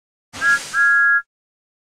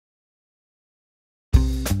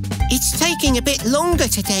It's taking a bit longer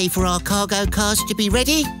today for our cargo cars to be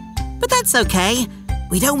ready. But that's okay.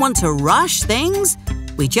 We don't want to rush things.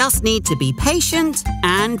 We just need to be patient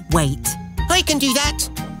and wait. I can do that.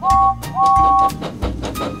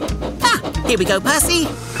 Ah, here we go, Percy.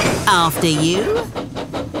 After you.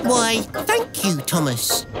 Why, thank you,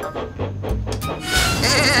 Thomas.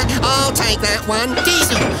 I'll take that one.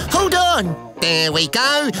 Diesel, hold on. There we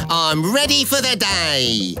go. I'm ready for the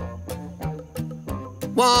day.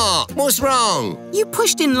 What? What's wrong? You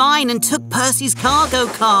pushed in line and took Percy's cargo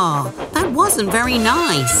car. That wasn't very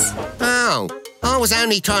nice. Oh, I was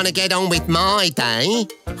only trying to get on with my day.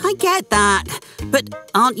 I get that.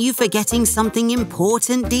 But aren't you forgetting something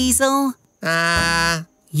important, Diesel?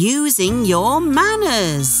 Using your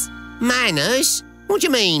manners. Manners? What do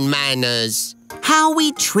you mean, manners? How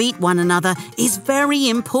we treat one another is very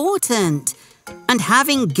important. And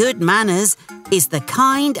having good manners is the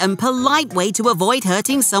kind and polite way to avoid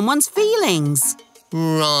hurting someone's feelings.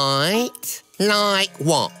 Right. Like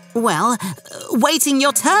what? Well, waiting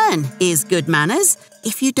your turn is good manners.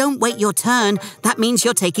 If you don't wait your turn, that means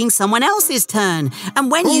you're taking someone else's turn. And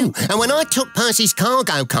when And when I took Percy's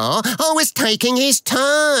cargo car, I was taking his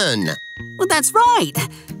turn. Well, that's right.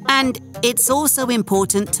 And it's also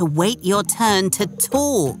important to wait your turn to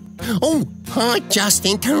talk. Oh, I just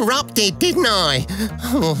interrupted, didn't I?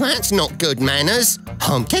 Oh, that's not good manners.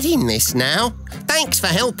 I'm getting this now. Thanks for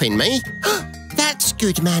helping me. That's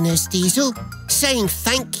good manners, Diesel. Saying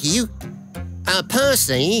thank you.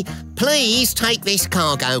 Percy, please take this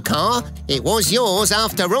cargo car. It was yours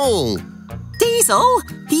after all. Diesel,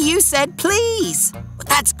 you said please.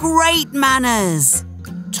 That's great manners.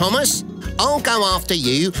 Thomas, I'll go after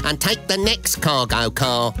you and take the next cargo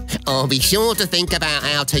car. I'll be sure to think about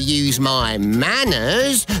how to use my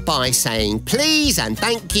manners by saying please and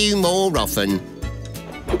thank you more often.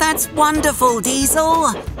 That's wonderful, Diesel.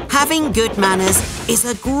 Having good manners is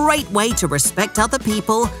a great way to respect other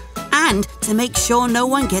people and to make sure no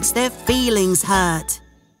one gets their feelings hurt.